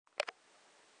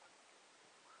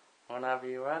Whenever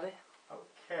you're ready.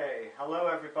 Okay, hello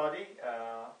everybody.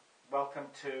 Welcome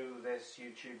to this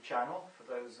YouTube channel. For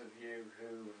those of you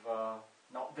who've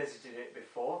not visited it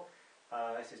before,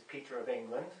 this is Peter of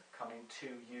England coming to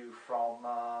you from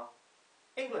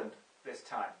England this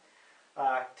time.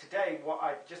 Today, what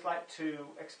I'd just like to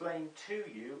explain to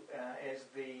you is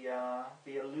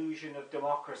the illusion of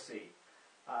democracy.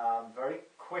 Very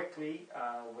quickly,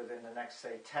 within the next,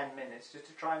 say, 10 minutes, just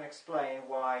to try and explain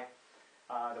why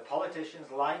the politicians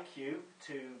like you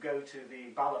to go to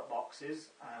the ballot boxes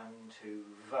and to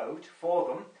vote for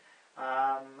them,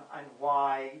 and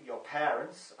why your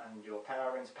parents and your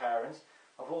parents' parents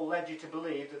have all led you to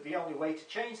believe that the only way to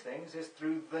change things is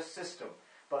through the system.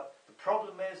 But the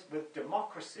problem is with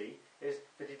democracy is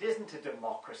that it isn't a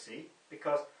democracy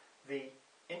because the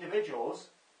individuals,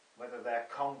 whether they're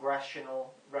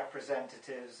congressional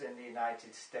representatives in the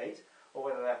United States or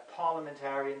whether they're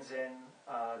parliamentarians in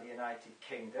the United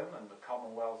Kingdom and the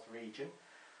Commonwealth region,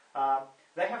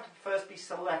 they have to first be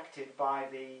selected by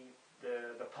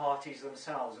the parties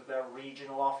themselves at their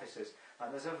regional offices.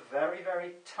 And there's a very,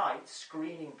 very tight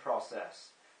screening process.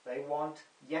 They want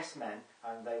yes men,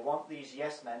 and they want these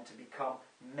yes men to become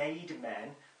made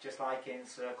men, just like in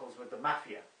circles with the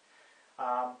mafia.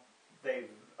 They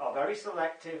are very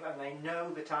selective, and they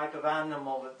know the type of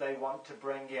animal that they want to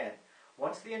bring in.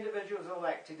 Once the individual is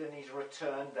elected and he's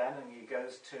returned then, and he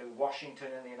goes to Washington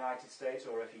in the United States,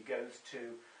 or if he goes to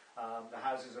the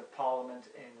Houses of Parliament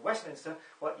in Westminster,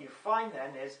 what you find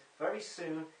then is very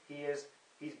soon he's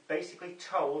basically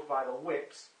told by the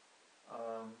whips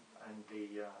and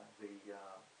the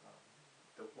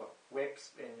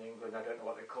whips in England, I don't know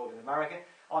what they're called in America,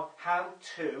 on how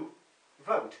to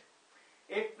vote.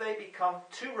 If they become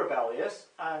too rebellious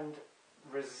and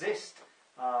resist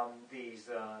these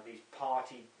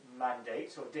party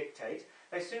mandates or dictates,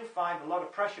 they soon find a lot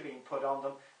of pressure being put on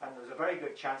them, and there's a very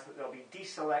good chance that they'll be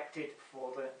deselected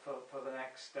for the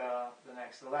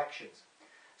next elections.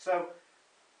 So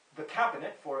the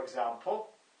cabinet, for example,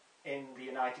 in the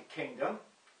United Kingdom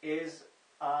is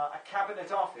a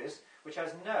cabinet office which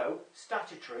has no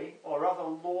statutory or other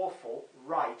lawful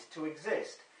right to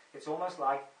exist. It's almost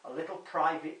like a little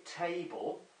private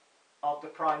table of the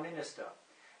Prime Minister.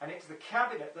 And it's the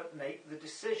cabinet that make the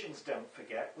decisions, don't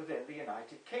forget, within the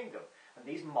United Kingdom. And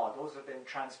these models have been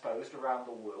transposed around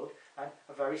the world, and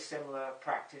a very similar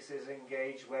practice is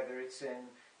engaged, whether it's in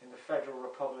the Federal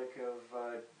Republic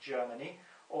of Germany,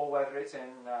 or whether it's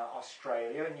in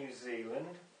Australia, New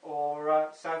Zealand, or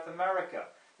South America.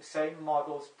 The same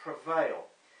models prevail.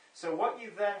 So what you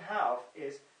then have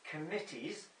is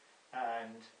committees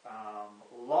and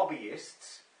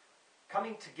lobbyists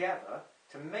coming together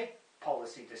to make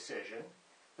policy decision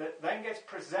that then gets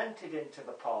presented into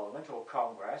the Parliament or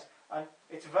Congress, and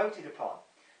it's voted upon.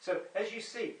 So as you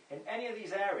see, in any of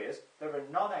these areas, there are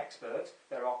non-experts,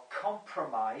 there are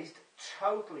compromised,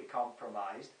 totally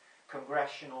compromised,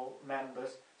 congressional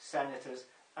members, senators,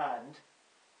 and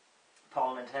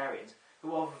parliamentarians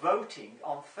who are voting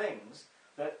on things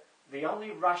that the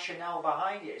only rationale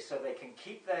behind it is so they can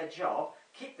keep their job,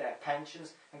 keep their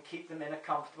pensions, and keep them in a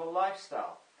comfortable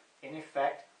lifestyle. In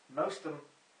effect, most of them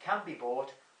can be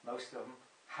bought, most of them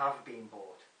have been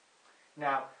bought.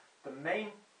 Now, the main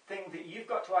thing that you've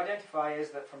got to identify is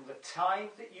that from the time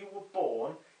that you were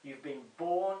born, you've been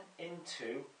born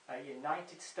into a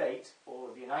United States or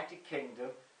the United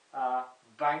Kingdom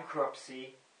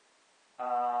bankruptcy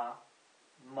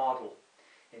model.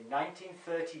 In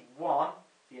 1931,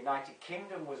 the United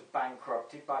Kingdom was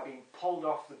bankrupted by being pulled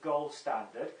off the gold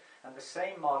standard, and the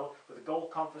same model with the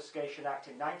Gold Confiscation Act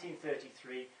in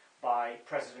 1933 by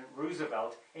President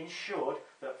Roosevelt ensured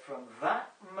that from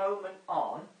that moment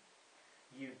on,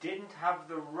 you didn't have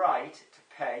the right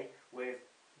to pay with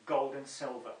gold and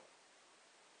silver.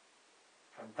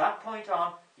 From that point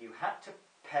on, you had to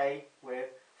pay with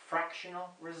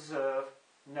fractional reserve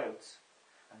notes.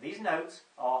 And these notes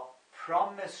are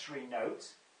promissory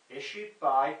notes issued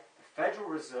by the Federal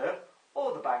Reserve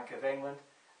or the Bank of England,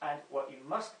 and what you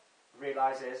must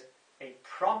realise is a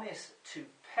promise to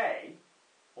pay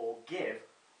or give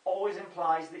always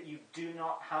implies that you do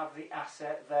not have the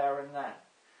asset there and then.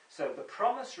 So the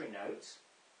promissory notes,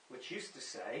 which used to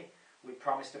say, we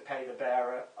promise to pay the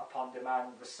bearer upon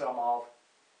demand the sum of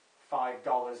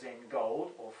 $5 in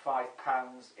gold or £5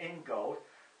 in gold,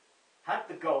 had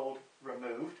the gold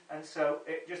removed, and so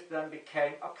it just then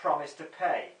became a promise to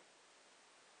pay.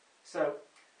 So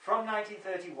from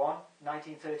 1931,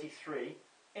 1933,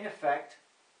 in effect,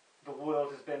 the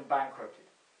world has been bankrupted.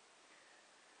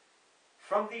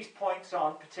 from these points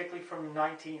on, particularly from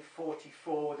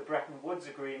 1944 with the Bretton Woods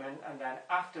Agreement, and then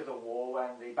after the war when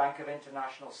the Bank of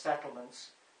International Settlements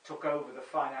took over the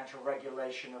financial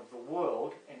regulation of the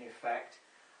world, in effect,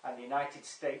 and the United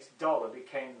States dollar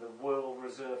became the world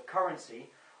reserve currency,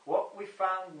 what we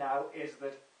found now is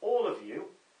that all of you,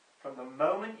 from the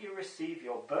moment you receive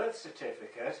your birth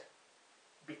certificate,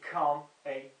 become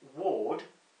a ward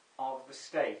of the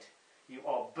state. You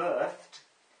are birthed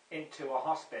into a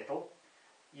hospital.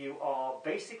 You are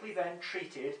basically then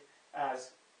treated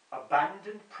as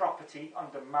abandoned property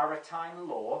under maritime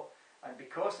law, and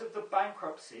because of the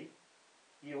bankruptcy,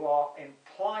 you are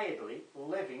impliedly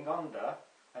living under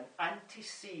an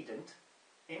antecedent,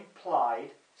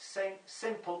 implied,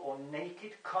 simple or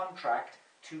naked contract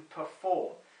to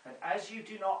perform. And as you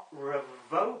do not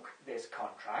revoke this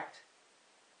contract,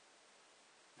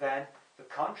 then the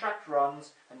contract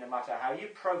runs, and no matter how you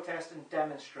protest and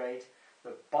demonstrate,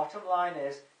 the bottom line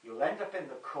is you'll end up in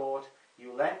the court,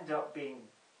 you'll end up being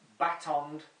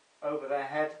batoned over the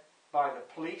head by the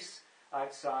police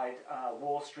outside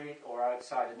Wall Street or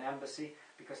outside an embassy,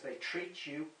 because they treat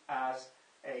you as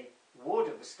a ward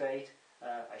of the state,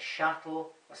 a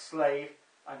chattel, a slave,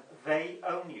 and they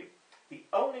own you. The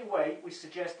only way we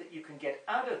suggest that you can get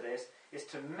out of this is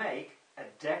to make a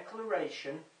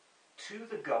declaration to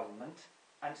the government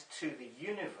and to the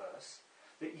universe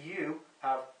that you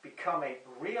have become a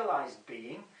realized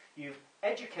being, you've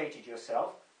educated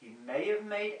yourself, you may have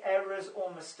made errors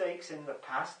or mistakes in the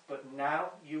past, but now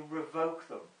you revoke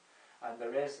them. And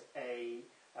there is a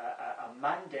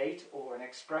mandate or an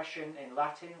expression in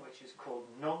Latin which is called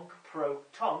nunc pro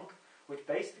tunc, which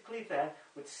basically then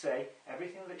would say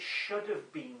everything that should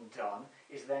have been done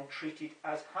is then treated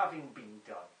as having been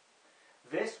done.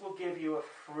 This will give you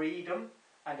a freedom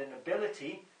and an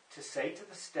ability to say to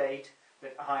the state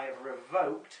that I have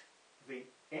revoked the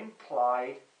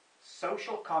implied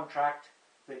social contract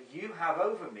that you have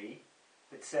over me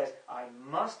that says I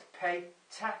must pay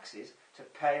taxes to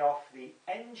pay off the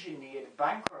engineered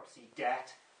bankruptcy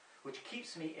debt which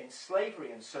keeps me in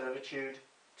slavery and servitude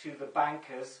to the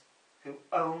bankers who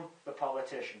own the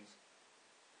politicians.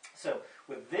 So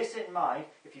with this in mind,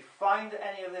 if you find that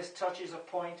any of this touches a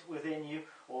point within you,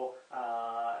 or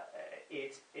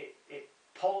it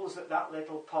pulls at that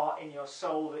little part in your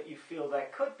soul that you feel there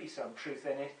could be some truth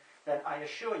in it, then I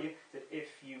assure you that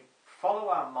if you follow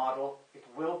our model, it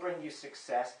will bring you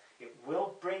success, it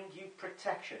will bring you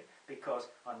protection, because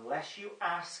unless you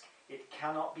ask, it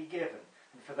cannot be given.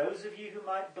 And for those of you who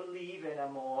might believe in a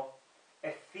more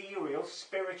ethereal,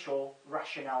 spiritual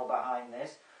rationale behind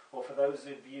this, or for those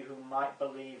of you who might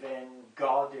believe in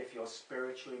God if you're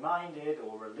spiritually minded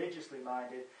or religiously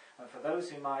minded, and for those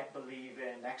who might believe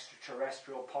in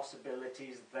extraterrestrial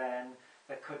possibilities, then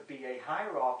there could be a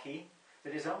hierarchy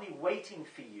that is only waiting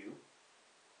for you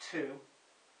to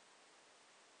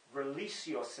release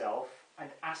yourself and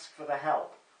ask for the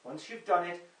help. Once you've done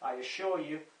it, I assure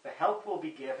you, the help will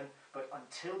be given, but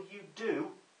until you do,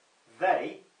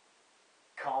 they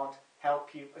can't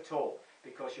help you at all,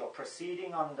 because you're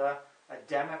proceeding under a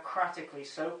democratically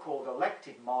so-called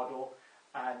elected model,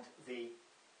 and the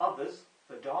others,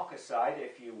 the darker side,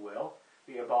 if you will,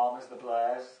 the Obamas, the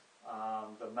Blairs,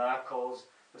 the Merkels,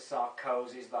 the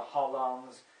Sarkozys, the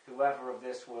Hollands, whoever of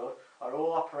this world, are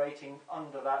all operating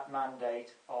under that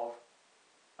mandate of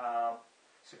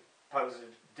supposed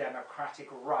democratic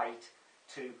right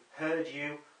to herd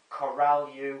you, corral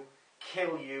you,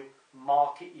 kill you,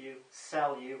 market you,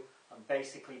 sell you, and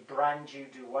basically brand you,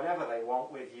 do whatever they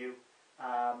want with you,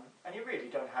 and you really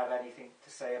don't have anything to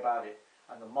say about it.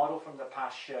 And the model from the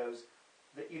past shows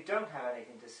that you don't have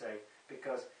anything to say,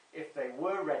 because if they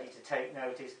were ready to take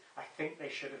notice, I think they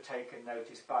should have taken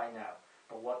notice by now.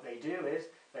 But what they do is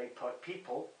they put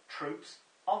people, troops,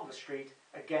 on the street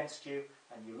against you,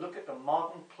 and you look at the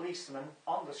modern policeman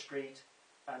on the street,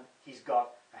 and he's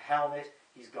got a helmet,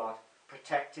 he's got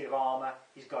protective armour,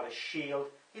 he's got a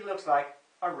shield, he looks like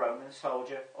a Roman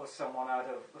soldier or someone out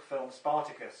of the film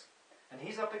Spartacus. And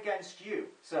he's up against you.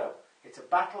 So, it's a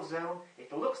battle zone,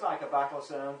 it looks like a battle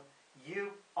zone,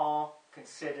 you are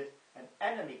considered an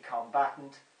enemy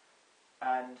combatant,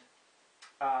 and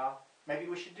maybe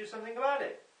we should do something about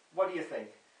it. What do you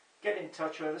think? Get in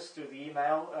touch with us through the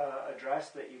email address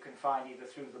that you can find either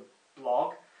through the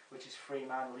blog, which is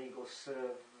Freeman Legal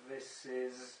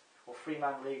Services, or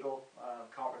Freeman Legal,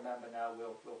 can't remember now,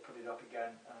 we'll put it up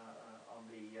again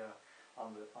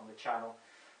on the channel.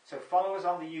 So follow us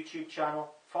on the YouTube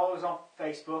channel, follow us on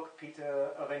Facebook, Peter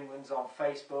of England's on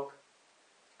Facebook,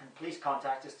 and please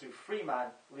contact us through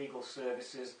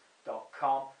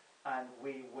freemanlegalservices.com. and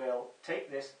we will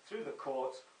take this through the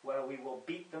courts where we will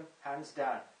beat them hands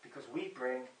down because we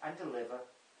bring and deliver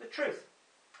the truth.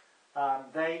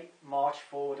 They march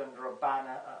forward under a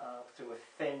banner through a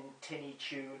thin, tinny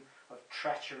tune of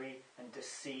treachery and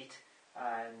deceit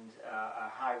and a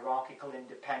hierarchical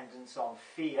independence on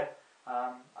fear,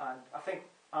 and I think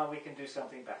we can do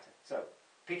something better. So,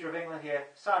 Peter of England here,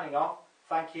 signing off.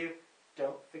 Thank you.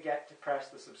 Don't forget to press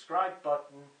the subscribe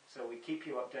button so we keep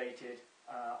you updated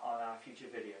on our future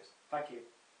videos. Thank you.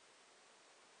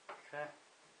 Okay.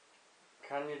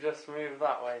 Can you just move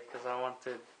that way? Because I want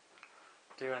to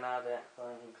do an edit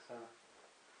thing.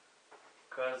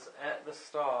 Because at the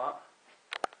start